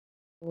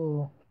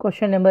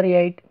Question number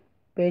 8,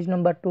 page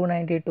number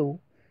 292,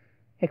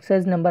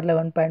 exercise number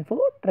 11.4,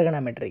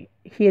 trigonometry.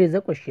 Here is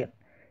the question.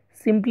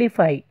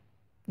 Simplify.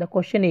 The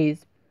question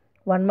is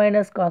 1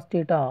 minus cos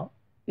theta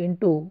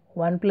into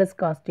 1 plus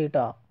cos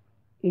theta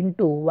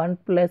into 1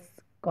 plus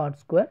cot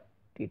square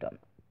theta.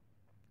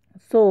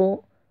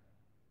 So,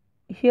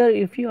 here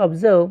if you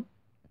observe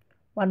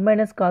 1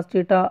 minus cos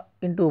theta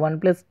into 1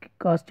 plus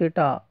cos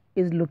theta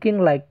is looking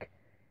like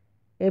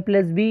a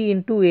plus b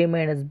into a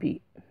minus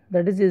b,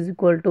 that is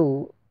equal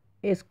to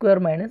a square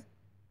minus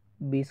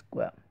b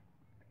square.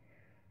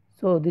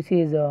 So this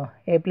is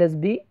a plus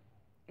b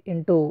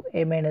into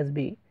a minus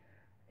b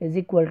is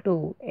equal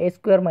to a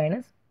square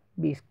minus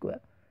b square.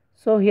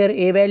 So here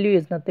a value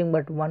is nothing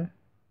but 1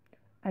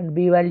 and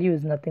b value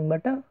is nothing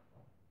but a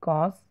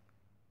cos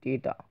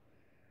theta.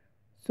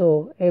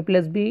 So a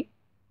plus b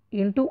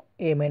into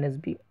a minus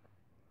b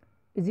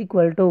is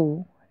equal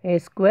to a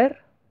square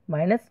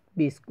minus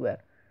b square.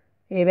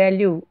 A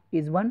value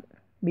is 1,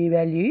 b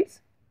value is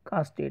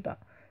cos theta.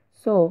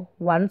 So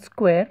 1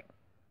 square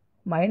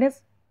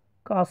minus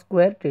cos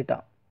square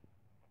theta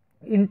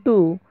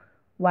into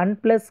 1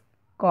 plus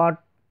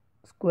cot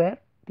square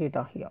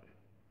theta here.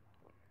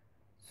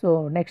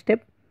 So next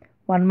step,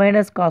 1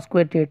 minus cos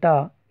square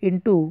theta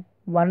into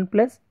 1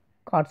 plus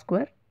cot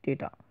square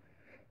theta.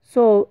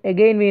 So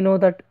again we know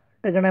that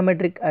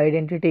trigonometric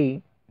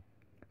identity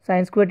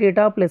sin square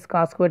theta plus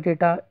cos square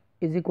theta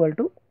is equal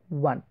to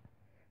 1.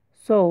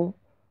 So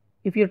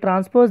if you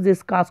transpose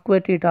this cos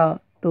square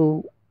theta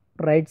to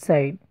right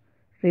side,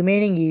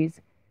 remaining is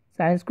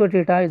sin square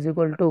theta is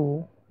equal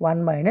to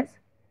 1 minus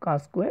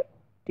cos square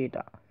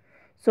theta.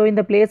 So in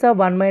the place of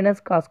 1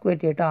 minus cos square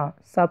theta,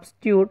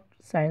 substitute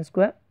sin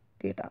square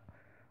theta.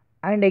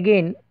 And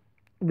again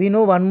we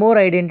know one more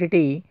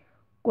identity,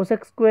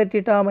 cosec square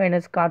theta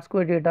minus cot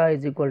square theta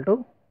is equal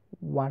to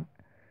 1.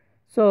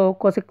 So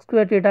cosec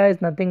square theta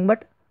is nothing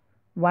but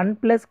 1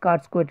 plus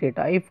cot square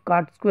theta. If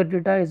cot square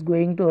theta is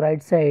going to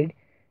right side,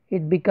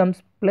 it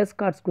becomes plus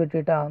cot square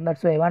theta,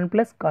 that's why 1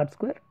 plus cot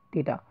square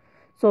theta.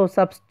 So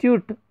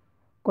substitute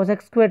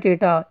cosec square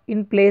theta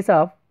in place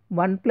of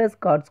 1 plus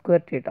cot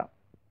square theta.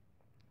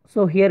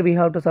 So here we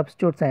have to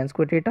substitute sin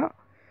square theta,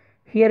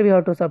 here we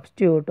have to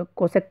substitute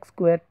cosec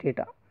square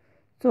theta.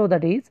 So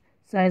that is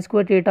sin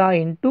square theta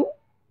into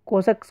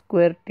cosec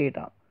square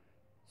theta.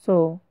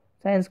 So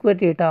sin square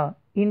theta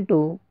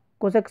into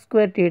cosec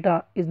square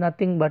theta is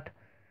nothing but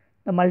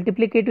the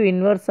multiplicative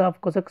inverse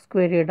of cosec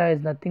square theta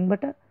is nothing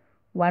but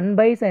 1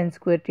 by sin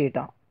square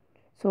theta.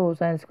 So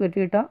sin square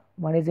theta,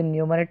 one is in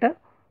numerator,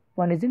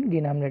 one is in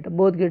denominator,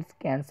 both gets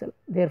cancelled.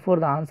 Therefore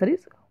the answer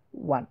is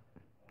 1.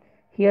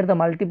 Here the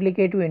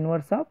multiplicative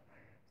inverse of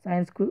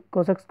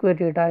cosec square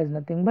theta is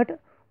nothing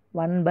but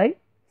 1 by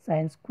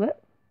sin square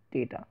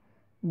theta.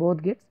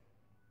 Both gets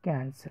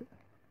cancelled.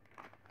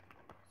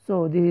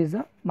 So this is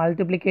the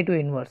multiplicative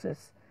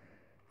inverses.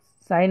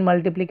 Sin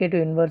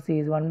multiplicative inverse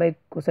is 1 by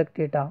cosec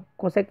theta.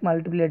 Cosec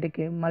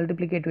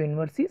multiplicative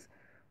inverse is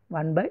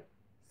 1 by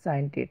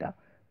sin theta.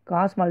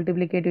 Cos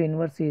multiplicative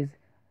inverse is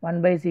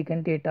 1 by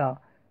secant theta.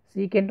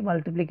 Secant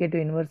multiplicative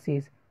inverse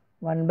is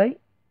 1 by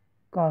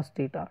cos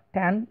theta.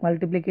 Tan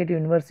multiplicative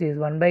inverse is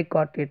 1 by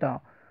cot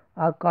theta,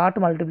 or cot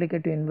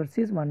multiplicative inverse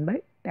is 1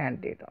 by tan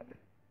theta.